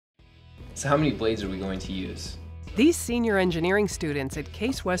So how many blades are we going to use? These senior engineering students at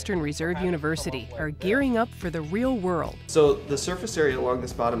Case Western Reserve University are gearing up for the real world. So the surface area along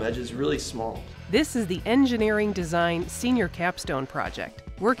this bottom edge is really small. This is the Engineering Design Senior Capstone project.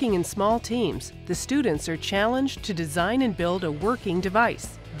 Working in small teams, the students are challenged to design and build a working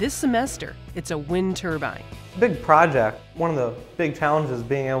device. This semester, it's a wind turbine. Big project. One of the big challenges is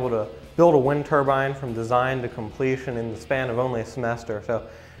being able to build a wind turbine from design to completion in the span of only a semester. So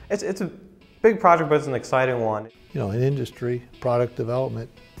it's a big project, but it's an exciting one. You know, in industry, product development,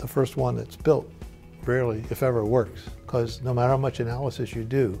 the first one that's built rarely, if ever, works. Because no matter how much analysis you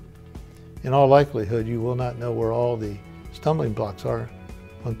do, in all likelihood, you will not know where all the stumbling blocks are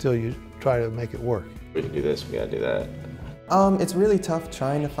until you try to make it work. We can do this, we gotta do that. It's really tough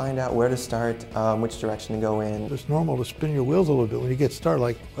trying to find out where to start, which direction to go in. It's normal to spin your wheels a little bit when you get started.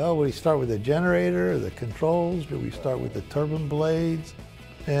 Like, well, will we start with the generator, the controls? Do we start with the turbine blades?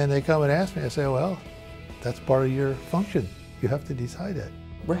 And they come and ask me, I say, well, that's part of your function. You have to decide that.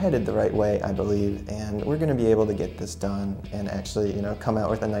 We're headed the right way, I believe, and we're going to be able to get this done and actually, come out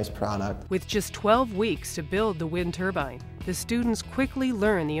with a nice product. With just 12 weeks to build the wind turbine, the students quickly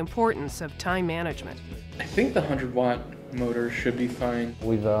learn the importance of time management. I think the 100-watt motor should be fine.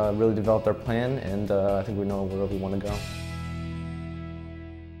 We've really developed our plan, and I think we know where we want to go.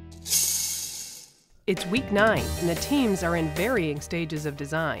 It's week 9, and the teams are in varying stages of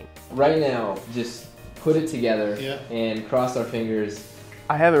design. Right now, just put it together and cross our fingers.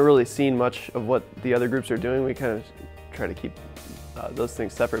 I haven't really seen much of what the other groups are doing. We kind of try to keep those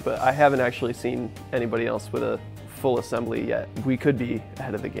things separate, but I haven't actually seen anybody else with a full assembly yet. We could be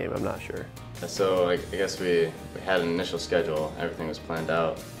ahead of the game, I'm not sure. So I guess we had an initial schedule, everything was planned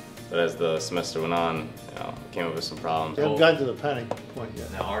out, but as the semester went on, we came up with some problems. We haven't gotten to the panic point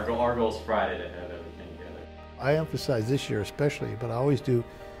yet. No, our goal is Friday to have everything together. I emphasize this year especially, but I always do,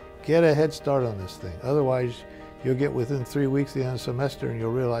 get a head start on this thing. Otherwise, you'll get within 3 weeks of the end of the semester and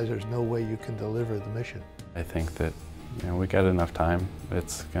you'll realize there's no way you can deliver the mission. I think that we got enough time.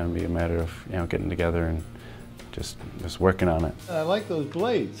 It's going to be a matter of getting together and just working on it. I like those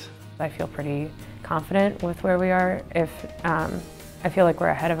blades. I feel pretty confident with where we are. I feel like we're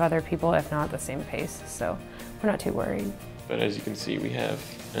ahead of other people, if not the same pace, so we're not too worried. But as you can see, we have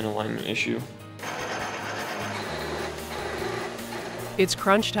an alignment issue. It's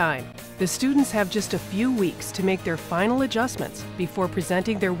crunch time. The students have just a few weeks to make their final adjustments before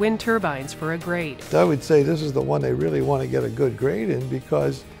presenting their wind turbines for a grade. I would say this is the one they really want to get a good grade in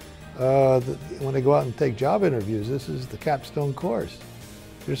because when they go out and take job interviews, this is the capstone course.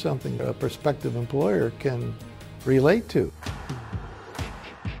 Here's something a prospective employer can relate to.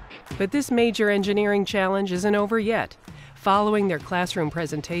 But this major engineering challenge isn't over yet. Following their classroom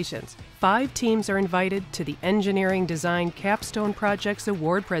presentations, 5 teams are invited to the Engineering Design Capstone Project's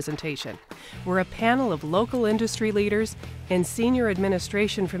award presentation, where a panel of local industry leaders and senior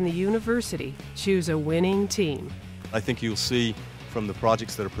administration from the university choose a winning team. I think you'll see from the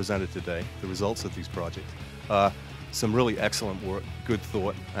projects that are presented today, the results of these projects, some really excellent work, good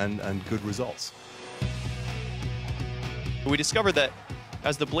thought, and good results. We discovered that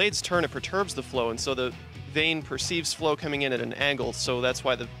as the blades turn, it perturbs the flow, and so the vane perceives flow coming in at an angle, so that's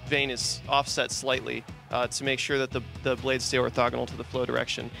why the vane is offset slightly to make sure that the blades stay orthogonal to the flow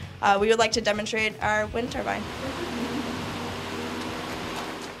direction. We would like to demonstrate our wind turbine.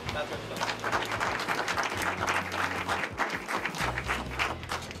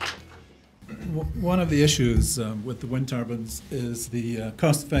 One of the issues with the wind turbines is the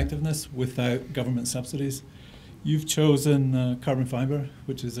cost effectiveness without government subsidies. You've chosen carbon fiber,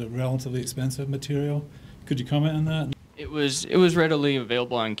 which is a relatively expensive material. Could you comment on that? It was readily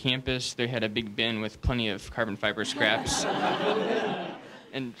available on campus. They had a big bin with plenty of carbon fiber scraps.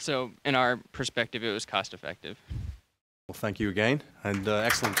 And so, in our perspective, it was cost effective. Well, thank you again, and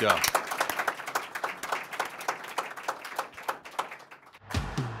excellent job.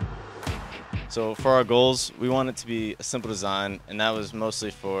 So for our goals, we want it to be a simple design, and that was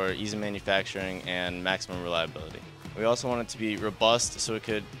mostly for easy manufacturing and maximum reliability. We also want it to be robust so it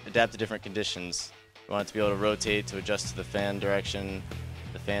could adapt to different conditions. We want it to be able to rotate to adjust to the fan direction,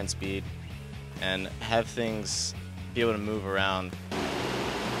 the fan speed, and have things be able to move around.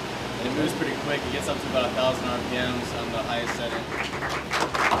 And it moves pretty quick. It gets up to about 1,000 RPMs on the highest setting.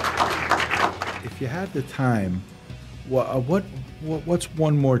 If you had the time, what's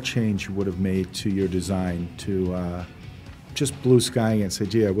one more change you would have made to your design to just blue skying and say,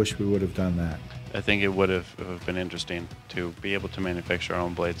 gee, I wish we would have done that? I think it would have been interesting to be able to manufacture our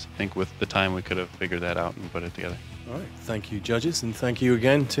own blades. I think with the time we could have figured that out and put it together. All right, thank you, judges, and thank you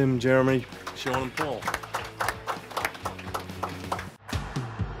again, Tim, Jeremy, Sean, and Paul.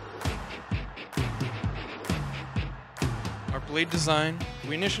 blade design,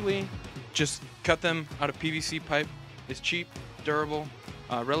 we initially just cut them out of PVC pipe. It's cheap, durable,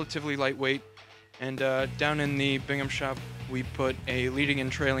 relatively lightweight, and down in the Bingham shop, we put a leading and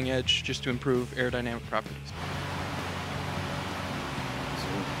trailing edge just to improve aerodynamic properties.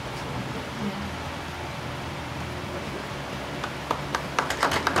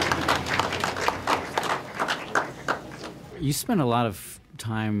 You spent a lot of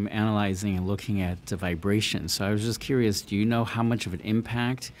time analyzing and looking at the vibration, so I was just curious, do you know how much of an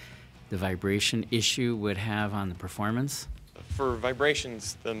impact the vibration issue would have on the performance? For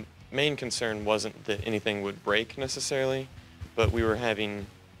vibrations, the main concern wasn't that anything would break necessarily, but we were having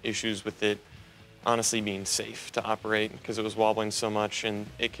issues with it honestly being safe to operate because it was wobbling so much, and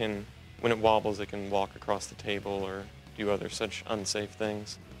it can, when it wobbles, it can walk across the table or do other such unsafe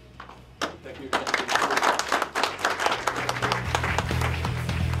things. Thank you.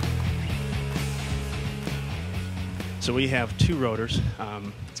 So we have two rotors.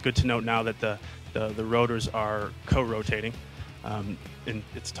 It's good to note now that the rotors are co-rotating. And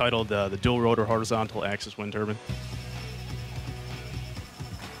it's titled the Dual Rotor Horizontal Axis Wind Turbine.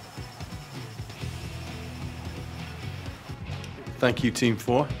 Thank you, Team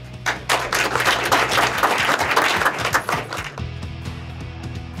 4.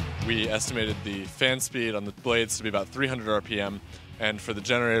 We estimated the fan speed on the blades to be about 300 RPM, and for the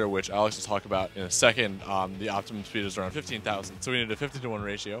generator, which Alex will talk about in a second, the optimum speed is around 15,000. So we needed a 50-to-1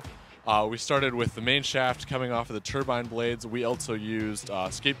 ratio. We started with the main shaft coming off of the turbine blades. We also used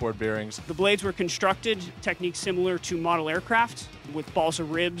skateboard bearings. The blades were constructed, techniques similar to model aircraft, with balsa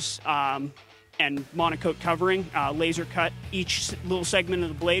ribs and monocoque covering, laser cut. Each little segment of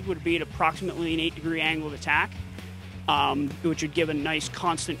the blade would be at approximately an 8-degree angle of attack, which would give a nice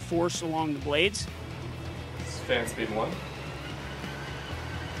constant force along the blades. This is fan speed 1.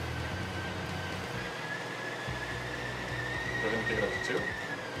 Go ahead and pick it up to 2.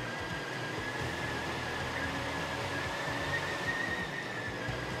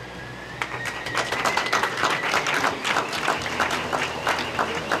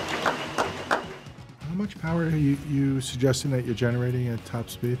 How much power are you suggesting that you're generating at top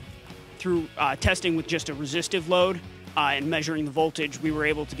speed? Through testing with just a resistive load and measuring the voltage, we were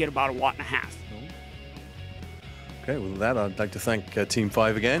able to get about 1.5 watts. Okay, well, with that, I'd like to thank Team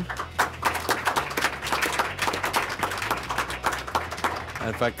 5 again.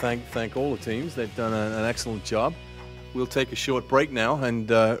 In fact, thank all the teams. They've done an excellent job. We'll take a short break now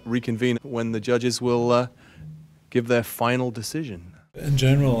and reconvene when the judges will give their final decision. In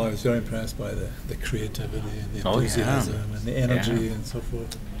general, I was very impressed by the creativity and the enthusiasm and the energy and so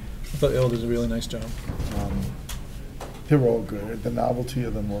forth. I thought they all did a really nice job. They were all good. The novelty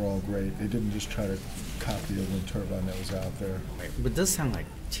of them were all great. They didn't just try to copy a wind turbine that was out there. But it does sound like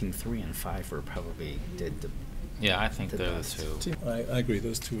Team 3 and 5 were probably did the Yeah, I think they're the two. I agree,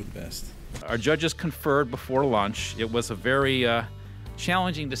 those two are the best. Our judges conferred before lunch. It was a very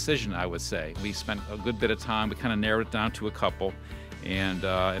challenging decision, I would say. We spent a good bit of time. We kind of narrowed it down to a couple, and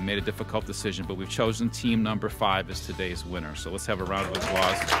it made a difficult decision. But we've chosen team number 5 as today's winner. So let's have a round of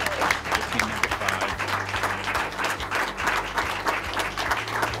applause for team number 5.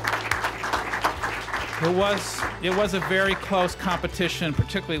 It was a very close competition,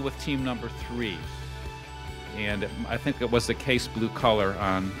 particularly with team number 3. And I think it was the case blue color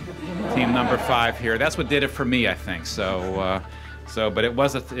on team number 5 here. That's what did it for me, I think. But it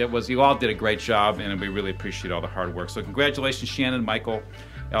was you all did a great job, and we really appreciate all the hard work. So congratulations, Shannon, Michael,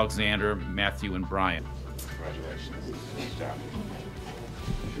 Alexander, Matthew, and Brian. Congratulations. Good job.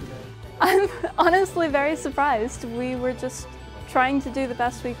 I'm honestly very surprised. We were just trying to do the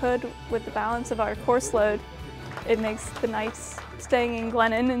best we could with the balance of our course load. It makes the nights staying in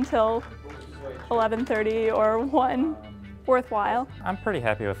Glennon until 11:30 or 1 worthwhile. I'm pretty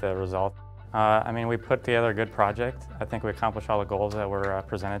happy with the result. I mean, we put together a good project. I think we accomplished all the goals that were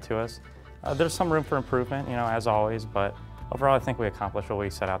presented to us. There's some room for improvement, you know, as always, but overall I think we accomplished what we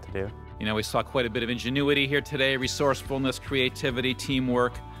set out to do. You know, we saw quite a bit of ingenuity here today, resourcefulness, creativity,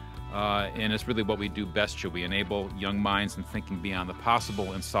 teamwork, and it's really what we do best here. We enable young minds in thinking beyond the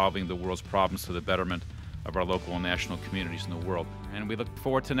possible and solving the world's problems to the betterment of our local and national communities in the world. And we look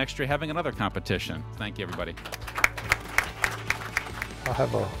forward to next year having another competition. Thank you, everybody. I'll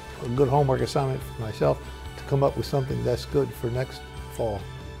have a good homework assignment for myself to come up with something that's good for next fall.